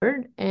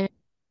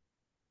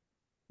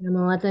I'm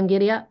gonna let them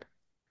giddy up.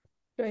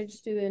 Do I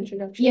just do the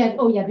introduction? Yeah.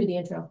 Oh, yeah. Do the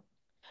intro.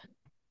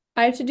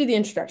 I have to do the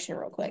introduction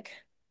real quick.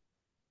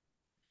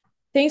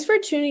 Thanks for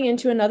tuning in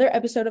to another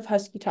episode of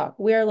Husky Talk.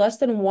 We are less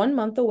than 1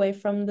 month away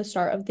from the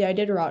start of the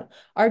Iditarod.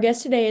 Our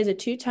guest today is a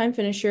two-time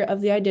finisher of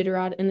the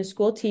Iditarod and a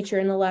school teacher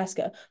in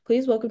Alaska.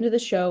 Please welcome to the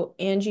show,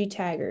 Angie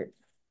Taggart.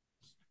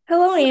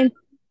 Hello, Hello. Angie,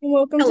 and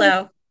welcome to the.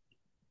 Hello.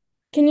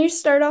 Can you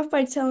start off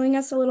by telling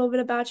us a little bit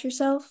about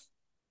yourself?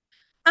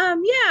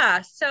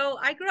 Yeah, so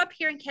I grew up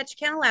here in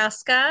Ketchikan,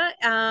 Alaska.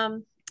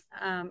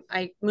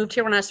 I moved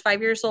here when I was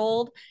 5 years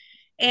old,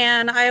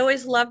 and I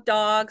always loved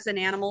dogs and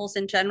animals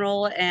in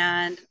general.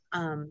 And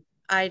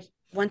I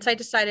once I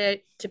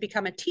decided to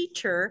become a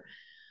teacher,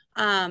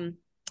 um,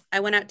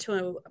 I went out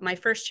to my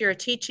first year of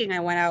teaching.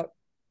 I went out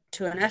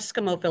to an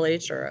Eskimo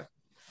village, or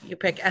you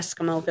pick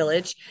Eskimo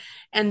village,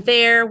 and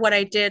there, what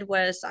I did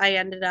was I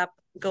ended up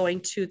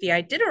going to the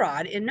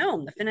Iditarod in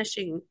Nome, the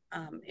finishing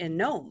in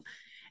Nome.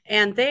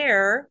 And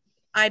there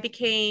I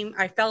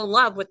fell in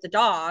love with the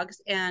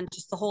dogs and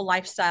just the whole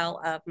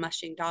lifestyle of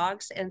mushing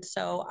dogs. And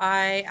so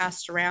I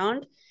asked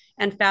around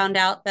and found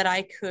out that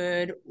I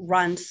could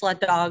run sled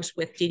dogs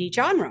with Dee Dee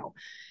Johnrow.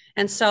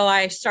 And so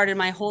I started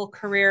my whole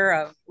career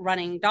of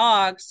running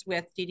dogs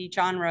with Dee Dee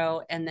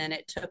Johnrow. And then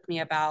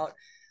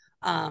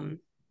um,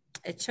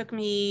 it took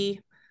me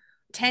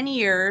 10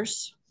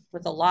 years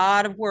with a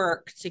lot of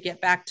work to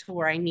get back to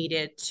where I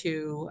needed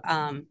to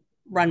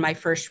run my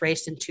first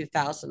race in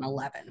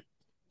 2011.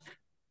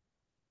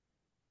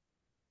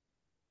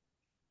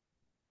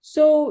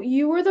 So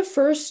you were the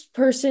first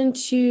person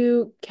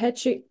to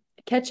catch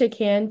a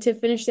can to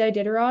finish the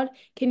Iditarod.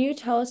 Can you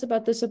tell us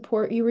about the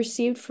support you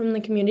received from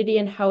the community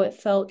and how it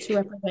felt to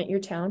represent your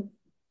town?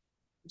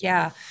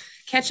 Yeah.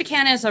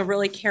 Ketchikan is a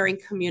really caring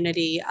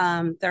community.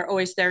 They're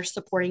always there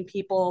supporting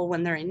people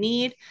when they're in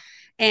need.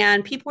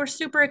 And people are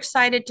super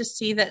excited to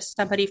see that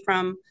somebody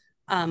from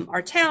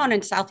our town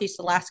and Southeast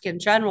Alaska in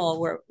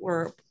general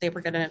they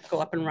were going to go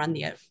up and run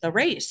the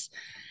race.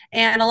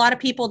 And a lot of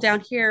people down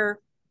here,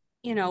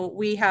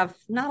 we have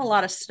not a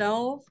lot of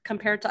snow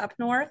compared to up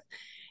north.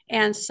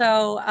 And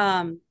so,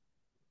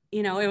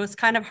 it was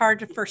kind of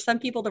hard for some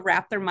people to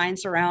wrap their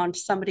minds around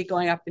somebody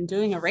going up and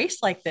doing a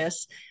race like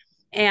this.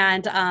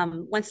 And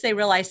once they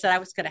realized that I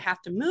was going to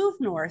have to move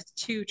north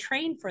to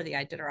train for the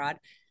Iditarod,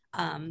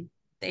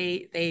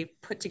 they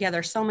put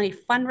together so many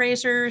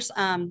fundraisers.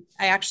 I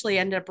actually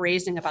ended up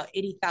raising about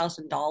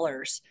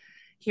 $80,000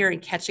 here in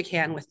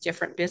Ketchikan with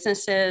different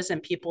businesses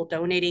and people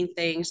donating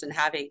things and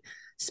having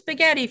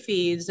spaghetti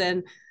feeds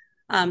and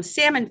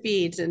salmon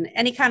feeds and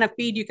any kind of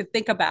feed you could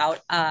think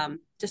about,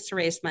 just to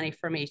raise money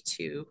for me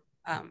to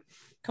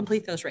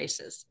complete those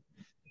races.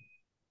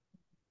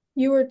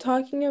 You were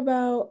talking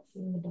about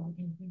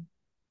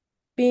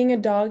being a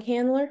dog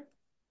handler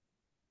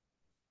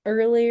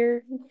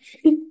earlier.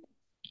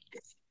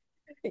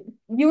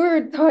 You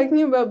were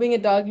talking about being a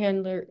dog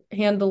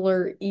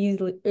handler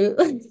easily.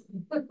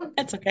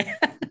 That's okay.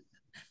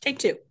 Take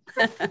two.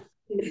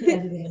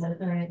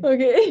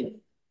 Okay.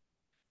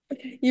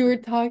 You were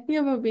talking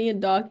about being a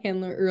dog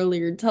handler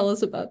earlier. Tell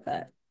us about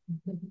that.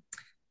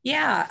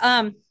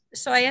 Yeah.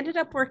 So I ended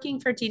up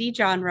working for Dee Dee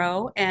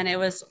Johnrow, and it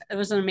was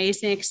an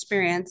amazing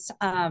experience.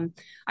 I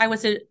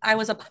was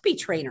a puppy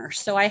trainer,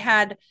 so I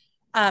had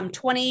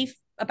 20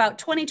 about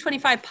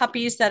 25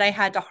 puppies that I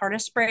had to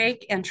harness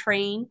break and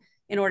train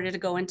in order to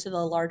go into the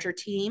larger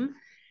team.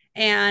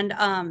 And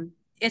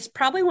it's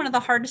probably one of the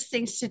hardest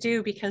things to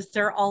do because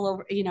they're all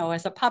over,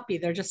 as a puppy,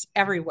 they're just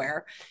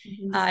everywhere.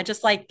 Mhm.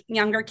 Just like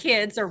younger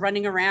kids are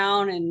running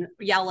around and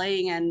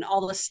yelling and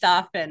all this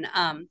stuff. And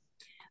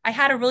I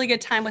had a really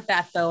good time with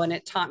that though, and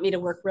it taught me to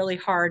work really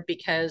hard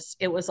because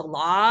it was a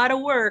lot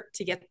of work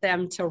to get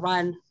them to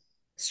run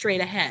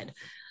straight ahead.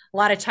 A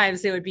lot of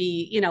times they would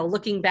be,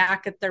 looking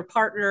back at their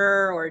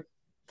partner or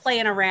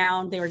playing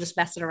around. They were just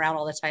messing around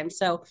all the time.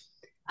 So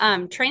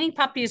training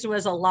puppies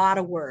was a lot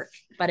of work,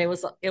 but it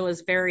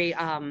was very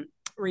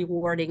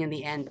rewarding in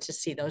the end to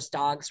see those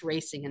dogs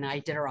racing in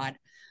Iditarod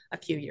a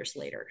few years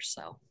later.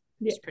 So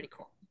Yeah. it's pretty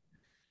cool.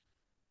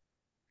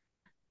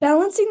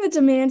 Balancing the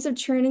demands of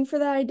training for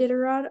the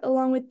Iditarod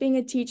along with being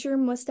a teacher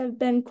must have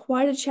been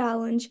quite a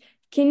challenge.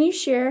 Can you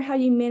share how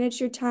you manage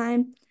your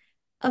time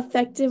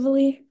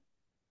effectively?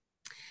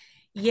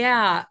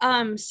 Yeah.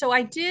 So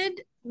I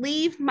did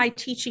leave my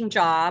teaching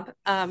job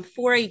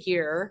for a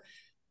year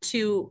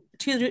to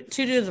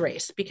do the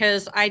race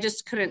because I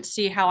just couldn't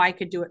see how I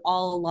could do it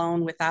all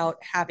alone without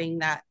having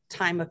that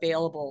time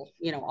available,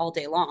 all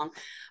day long.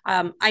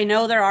 I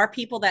know there are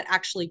people that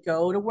actually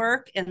go to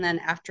work and then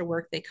after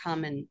work they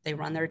come and they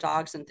run their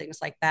dogs and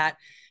things like that.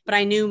 But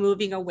I knew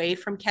moving away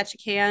from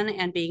Ketchikan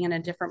and being in a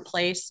different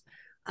place,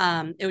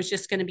 it was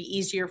just going to be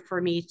easier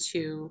for me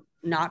to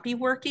not be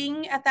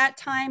working at that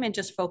time and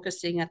just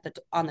focusing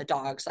on the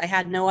dogs. I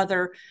had no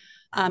other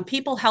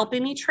people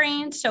helping me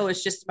train, so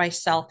it's just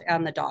myself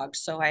and the dogs.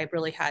 So I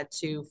really had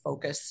to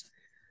focus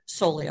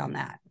solely on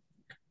that.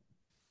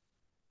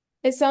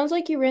 It sounds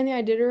like you ran the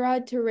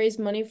Iditarod to raise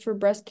money for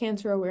breast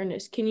cancer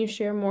awareness. Can you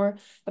share more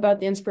about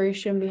the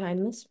inspiration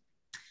behind this?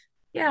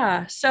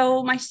 Yeah.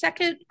 So my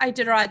second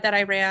Iditarod that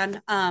I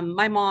ran,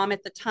 my mom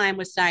at the time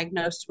was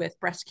diagnosed with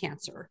breast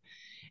cancer.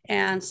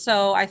 And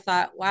so I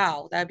thought,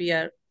 wow, that'd be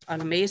an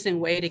amazing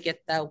way to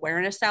get the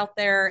awareness out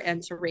there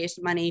and to raise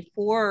money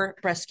for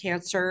breast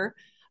cancer,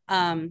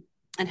 um,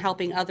 and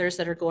helping others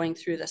that are going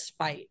through this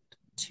fight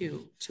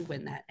to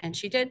win that. And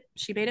she did.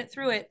 She made it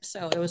through it.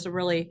 So it was a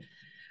really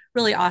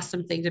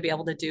awesome thing to be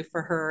able to do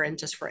for her and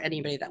just for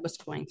anybody that was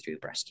going through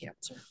breast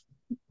cancer.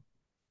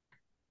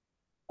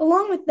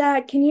 Along with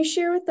that, can you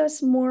share with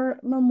us more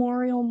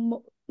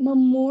memorable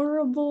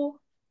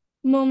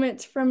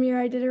moments from your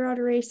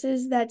Iditarod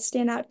races that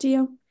stand out to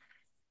you?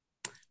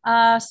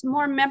 Some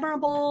more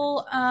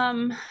memorable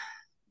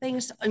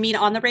things. I mean,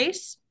 on the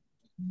race,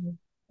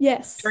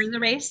 Yes. during the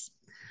race.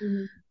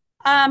 Mhm.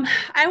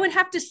 I would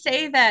have to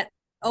say that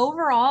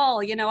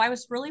overall, I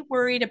was really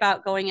worried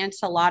about going into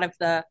a lot of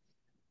the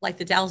like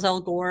the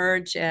Dalzell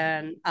Gorge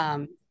and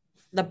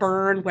the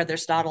burn where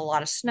there's not a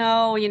lot of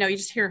snow. You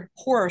just hear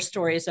horror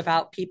stories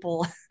about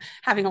people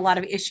having a lot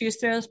of issues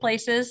through those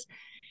places.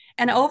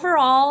 And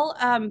overall,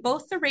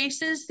 both the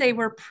races, they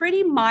were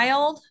pretty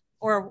mild,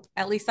 or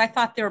at least I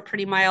thought they were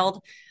pretty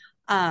mild.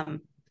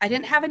 Um, I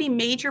didn't have any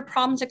major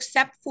problems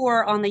except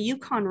for on the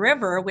Yukon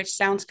River, which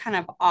sounds kind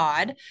of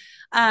odd.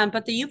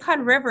 But the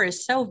Yukon River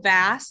is so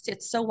vast,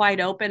 it's so wide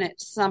open. At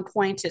some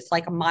points, it's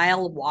like a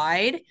mile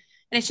wide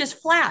and it's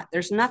just flat.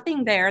 There's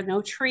nothing there,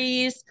 no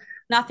trees,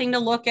 nothing to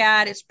look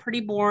at. It's pretty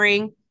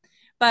boring.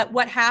 But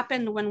what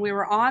happened when we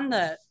were on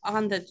the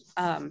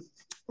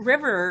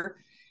river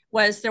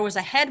was there was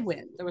a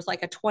headwind. There was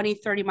like a 20,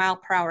 30 mile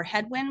per hour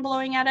headwind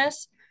blowing at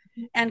us.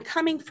 And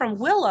coming from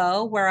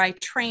Willow, where I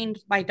trained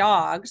my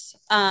dogs,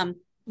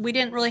 we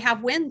didn't really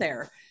have wind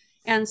there.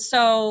 And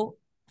so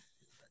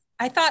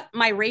I thought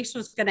my race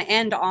was going to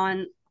end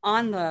on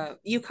the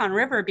Yukon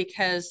River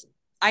because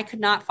I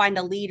could not find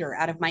a leader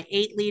out of my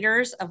 8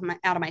 leaders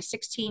out of my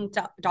 16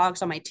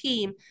 dogs on my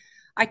team.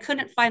 I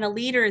couldn't find a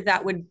leader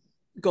that would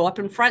go up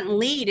in front and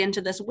lead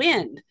into this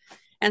wind.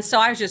 And so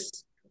I was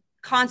just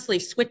constantly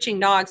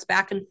switching dogs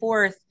back and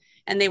forth,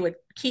 and they would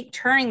keep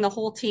turning the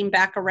whole team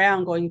back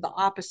around, going the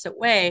opposite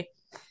way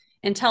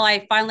until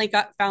I finally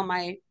found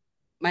my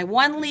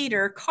one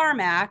leader,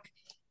 Carmack.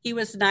 He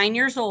was 9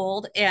 years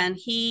old, and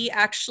he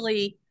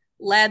actually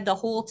led the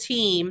whole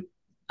team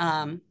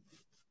um,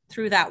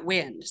 through that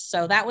wind.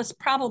 So that was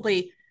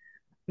probably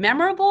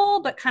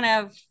memorable, but kind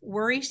of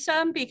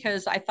worrisome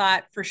because I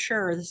thought for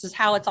sure this is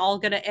how it's all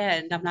going to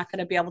end. I'm not going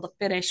to be able to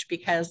finish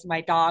because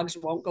my dogs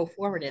won't go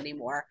forward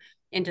anymore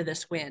into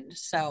this wind.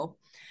 So,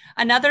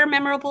 another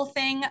memorable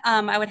thing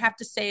I would have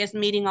to say is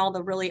meeting all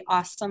the really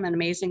awesome and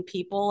amazing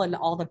people in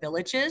all the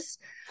villages,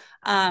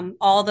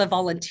 all the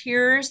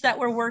volunteers that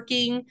were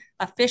working,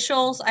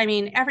 officials. I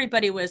mean,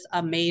 everybody was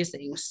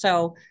amazing.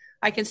 So,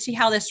 I can see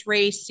how this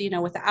race,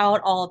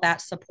 without all of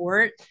that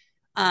support,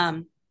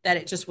 that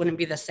it just wouldn't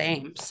be the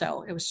same.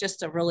 So it was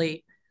just a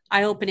really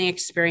eye-opening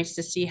experience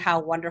to see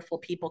how wonderful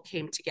people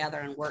came together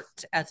and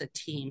worked as a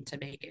team to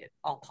make it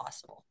all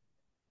possible.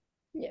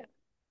 Yeah.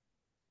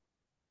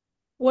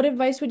 What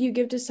advice would you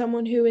give to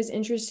someone who is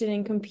interested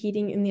in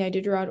competing in the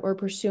Iditarod or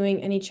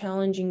pursuing any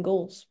challenging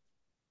goals?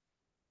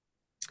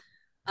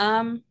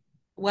 Um,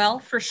 well,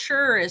 for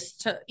sure is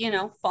to,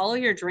 follow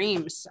your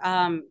dreams.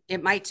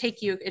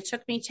 It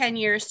took me 10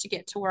 years to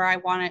get to where I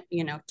wanted,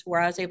 to where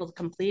I was able to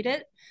complete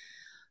it.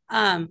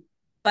 Um,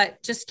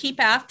 but just keep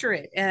after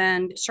it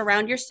and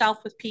surround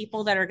yourself with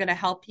people that are going to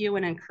help you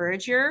and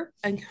encourage you.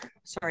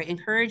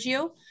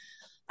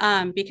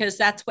 Because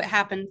that's what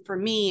happened for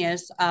me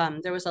is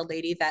there was a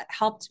lady that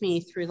helped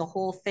me through the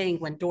whole thing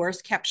when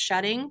doors kept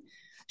shutting.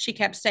 She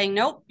kept saying,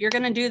 nope, you're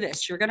going to do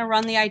this. You're going to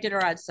run the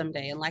Iditarod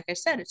someday. And like I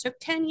said, it took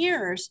 10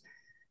 years.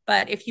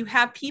 But if you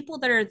have people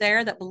that are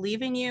there that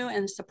believe in you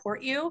and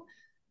support you,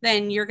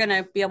 then you're going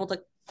to be able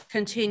to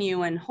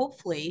continue and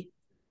hopefully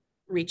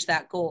reach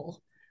that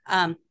goal.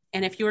 And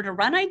if you were to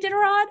run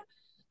Iditarod,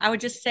 I would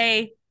just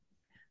say,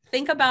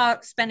 think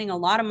about spending a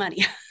lot of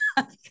money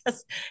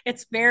because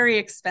it's very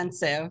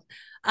expensive.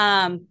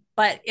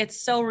 But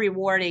it's so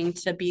rewarding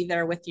to be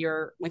there with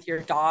your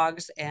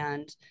dogs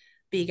and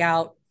being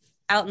out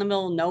in the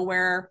middle of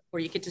nowhere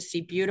where you get to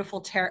see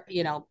beautiful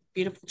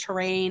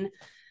terrain.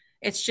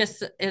 It's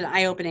just an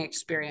eye-opening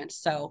experience.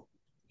 So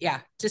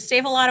yeah, just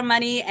save a lot of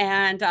money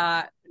and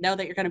know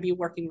that you're going to be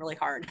working really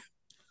hard.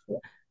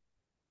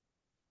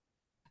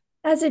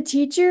 As a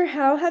teacher,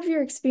 how have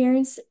your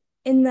experience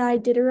in the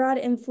Iditarod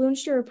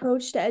influenced your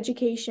approach to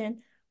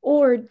education,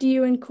 or do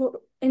you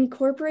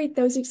incorporate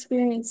those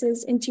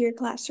experiences into your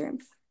classroom?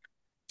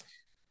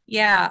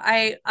 Yeah,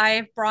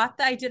 I brought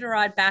the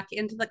Iditarod back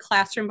into the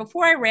classroom.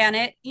 Before I ran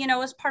it,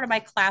 as part of my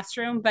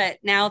classroom, but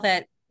now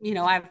that,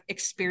 I've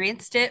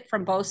experienced it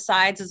from both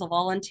sides as a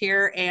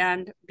volunteer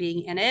and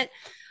being in it,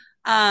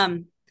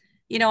 um,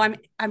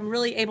 I'm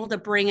really able to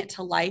bring it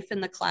to life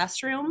in the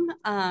classroom.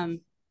 I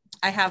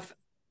have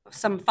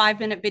some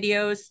 5-minute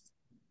videos,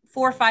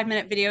 4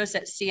 5-minute videos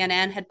that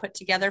CNN had put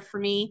together for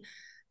me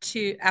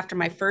to after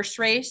my first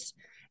race.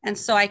 And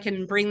so I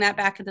can bring that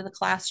back into the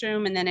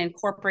classroom and then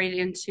incorporate it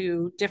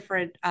into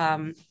different,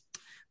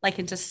 like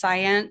into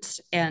science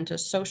and to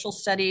social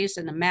studies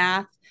and the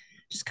math,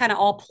 just kind of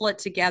all pull it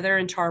together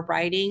into our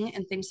writing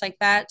and things like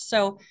that.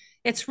 So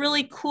it's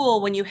really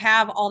cool when you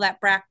have all that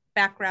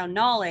background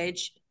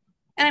knowledge.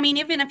 And I mean,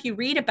 even if you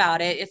read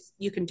about it, it's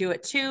you can do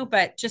it too,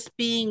 but just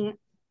being,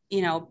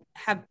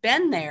 have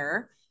been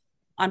there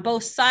on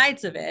both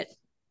sides of it,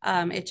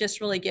 it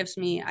just really gives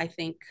me, I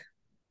think,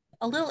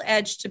 a little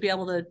edge to be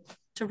able to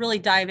really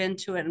dive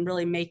into it and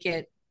really make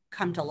it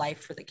come to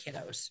life for the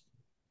kiddos.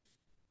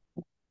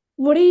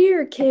 What do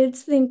your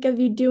kids think of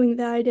you doing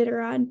the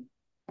Iditarod?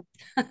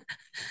 It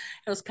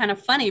was kind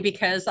of funny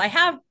because I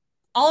have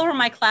all over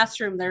my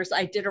classroom, there's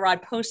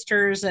Iditarod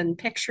posters and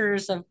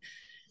pictures of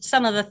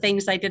some of the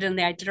things I did in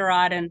the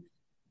Iditarod. And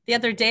the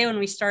other day when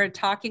we started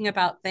talking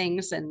about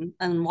things and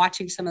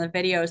watching some of the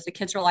videos, the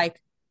kids were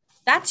like,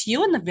 that's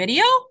you in the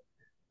video?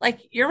 Like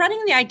you're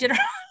running the Iditarod?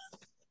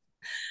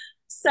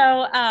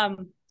 So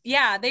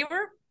yeah, they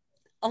were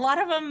a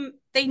lot of them,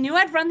 they knew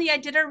I'd run the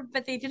Iditarod,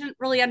 but they didn't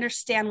really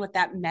understand what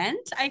that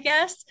meant, I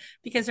guess,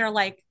 because they're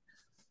like,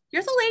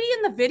 you're the lady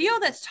in the video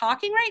that's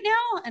talking right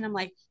now? And I'm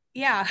like,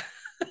 yeah.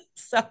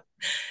 So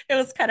it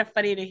was kind of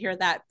funny to hear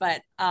that.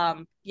 But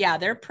yeah,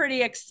 they're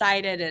pretty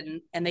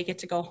excited and they get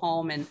to go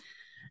home and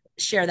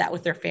share that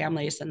with their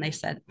families. And they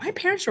said, my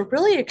parents were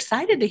really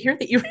excited to hear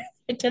that you ran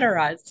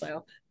Iditarod.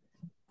 So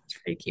it's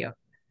pretty cute.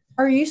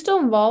 Are you still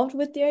involved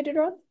with the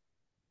Iditarod?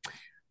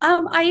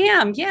 I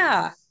am,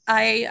 yeah.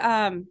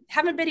 I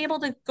haven't been able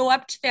to go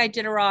up to the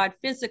Iditarod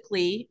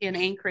physically in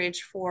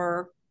Anchorage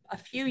for a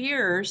few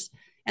years.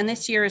 And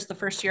this year is the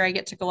first year I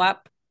get to go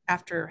up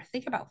after, I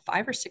think, about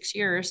 5 or 6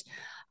 years.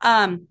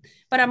 But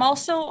I'm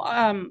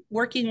also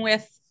working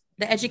with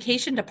the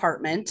education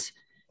department,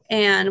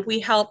 and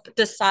we help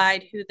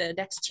decide who the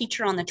next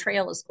teacher on the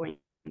trail is going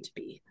to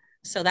be.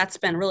 So that's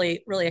been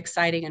really, really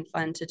exciting and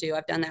fun to do.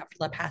 I've done that for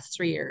the past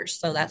 3 years.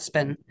 So that's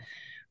been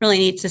really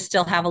neat to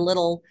still have a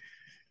little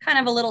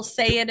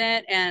say in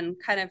it and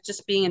kind of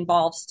just being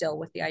involved still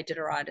with the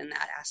Iditarod in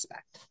that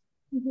aspect.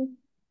 Mm-hmm.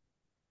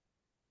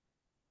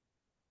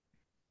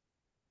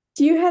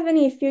 Do you have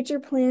any future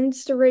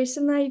plans to race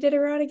in the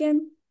Iditarod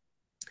again?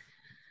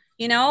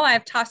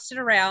 I've tossed it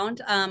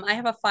around. I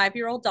have a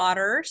 5-year-old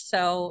daughter,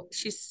 so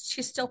she's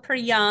still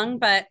pretty young,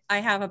 but I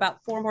have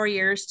about 4 more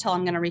years till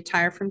I'm going to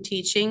retire from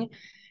teaching,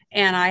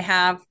 and I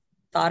have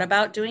thought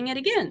about doing it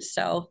again.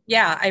 So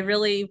yeah, I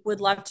really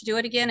would love to do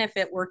it again if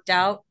it worked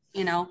out.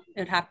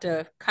 It'd have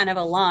to kind of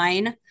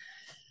align.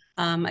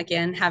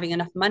 Again, having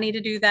enough money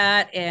to do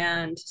that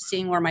and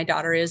seeing where my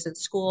daughter is at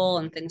school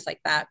and things like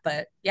that.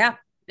 But yeah,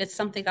 it's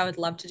something I would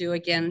love to do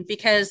again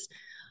because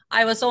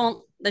I was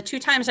on the 2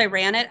 times I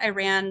ran it, I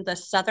ran the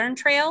Southern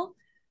Trail.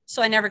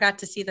 So I never got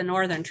to see the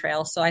Northern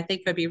Trail. So I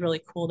think it would be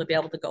really cool to be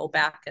able to go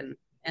back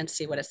and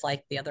see what it's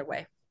like the other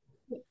way.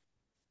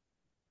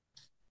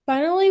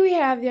 Finally, we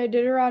have the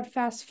Iditarod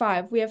Fast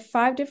Five. We have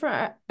 5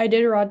 different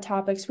Iditarod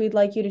topics we'd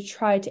like you to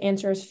try to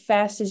answer as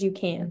fast as you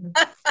can.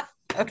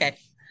 Okay.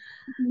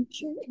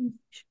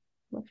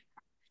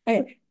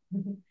 Okay.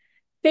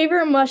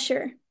 Favorite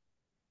musher?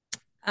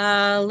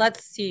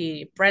 Let's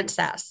see. Brent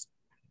Sass.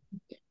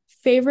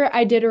 Favorite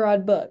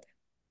Iditarod book?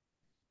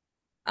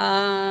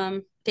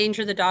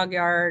 Danger the Dog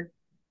Yard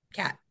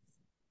Cat.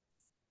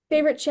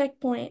 Favorite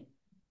checkpoint?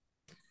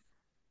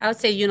 I would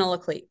say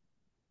Unalakleet.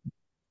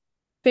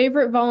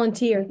 Favorite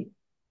volunteer?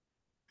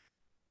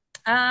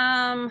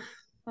 Oh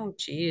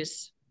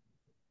geez.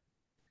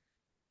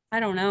 I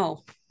don't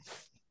know.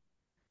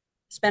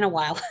 It's been a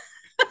while.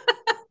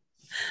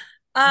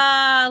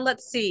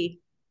 Let's see.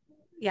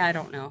 Yeah, I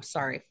don't know.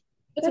 Sorry.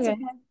 That's okay.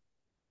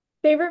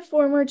 Favorite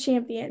former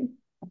champion?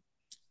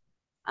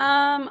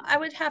 I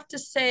would have to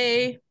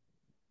say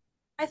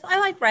I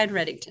like Ryan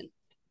Reddington.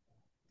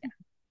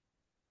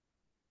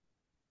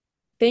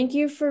 Thank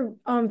you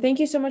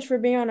so much for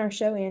being on our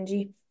show,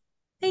 Angie.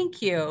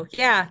 Thank you.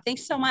 Yeah,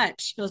 thanks so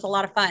much. It was a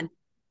lot of fun.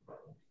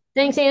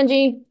 Thanks,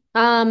 Angie.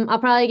 I'll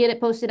probably get it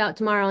posted out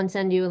tomorrow and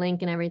send you a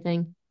link and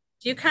everything.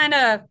 Do you kind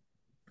of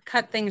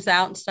cut things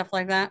out and stuff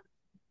like that?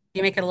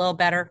 You make it a little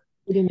better.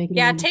 We do make it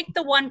Yeah, easy. take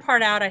the one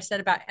part out I said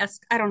about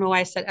I don't know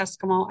why I said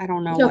Eskimo. I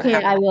don't know It's what okay.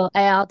 happened.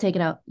 I'll take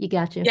it out. You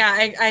got you.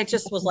 Yeah, I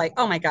just was like,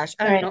 oh my gosh,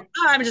 I All don't right. know.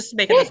 Oh, I'm just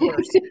making this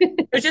worse.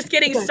 It was just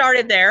getting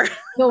started there.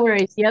 No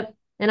worries. Yep.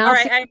 And All I'll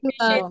right, see I you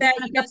appreciate that.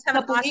 in You a guys have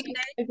an couple awesome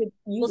weeks. day.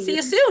 We'll see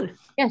you soon.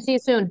 Yeah, see you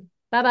soon.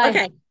 Bye-bye.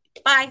 Okay.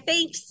 Bye.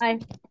 Thanks. Bye.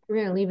 We're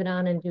gonna leave it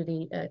on and do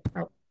the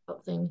out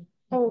thing.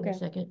 Oh, in a okay.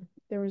 second.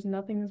 There was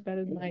nothing as bad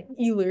as my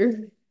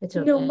Ealer. It's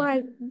No,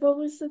 okay. what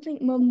was the thing?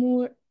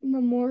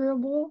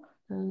 Memorable?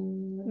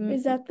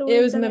 Is that the word?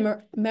 It was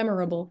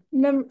memorable.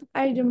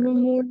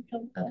 Memorial.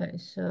 Okay,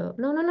 so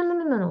no.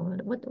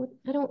 What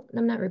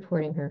I'm not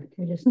reporting her.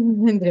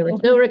 There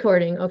was no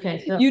recording.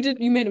 Okay, so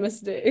You made a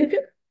mistake.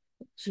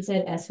 she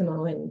said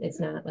Eskimo and it's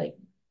not like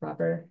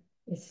proper.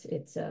 It's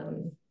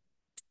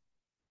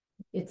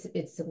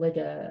like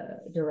a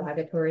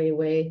derogatory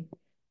way.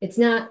 It's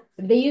not,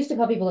 they used to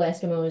call people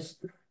Eskimos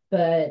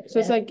but So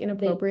it's like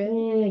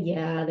inappropriate.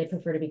 yeah, they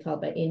prefer to be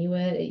called by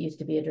Inuit. It used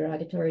to be a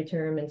derogatory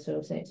term, and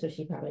so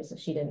she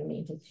didn't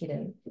mean to. She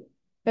didn't.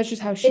 That's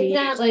just how It's she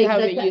not like how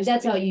it used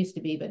that's to how it be. used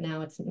to be, but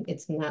now it's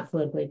not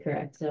politically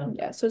correct. So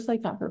Yeah, so it's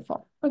like not her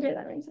fault. Okay,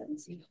 that makes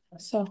sense.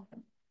 So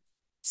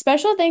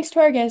special thanks to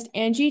our guest,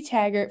 Angie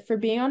Taggart, for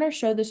being on our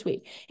show this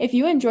week. If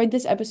you enjoyed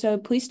this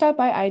episode, please stop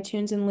by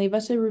iTunes and leave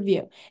us a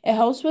review. It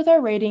helps with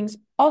our ratings.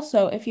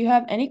 Also, if you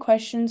have any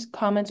questions,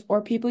 comments,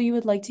 or people you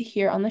would like to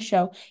hear on the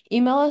show,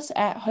 email us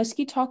at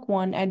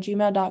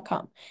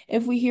huskytalk1@gmail.com.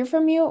 If we hear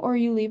from you or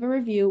you leave a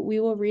review, we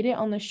will read it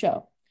on the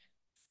show.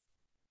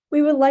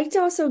 We would like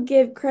to also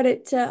give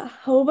credit to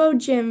Hobo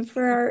Jim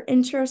for our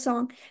intro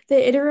song, the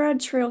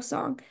Iditarod Trail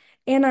song,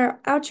 and our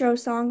outro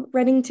song,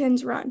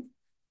 Reddington's Run.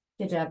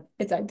 good job.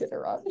 It's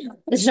Iditarod.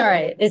 It's all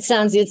right. It's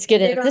good.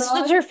 This is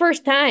Iditarod. her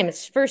first time.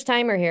 It's first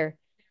timer here.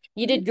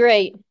 You did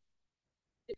great.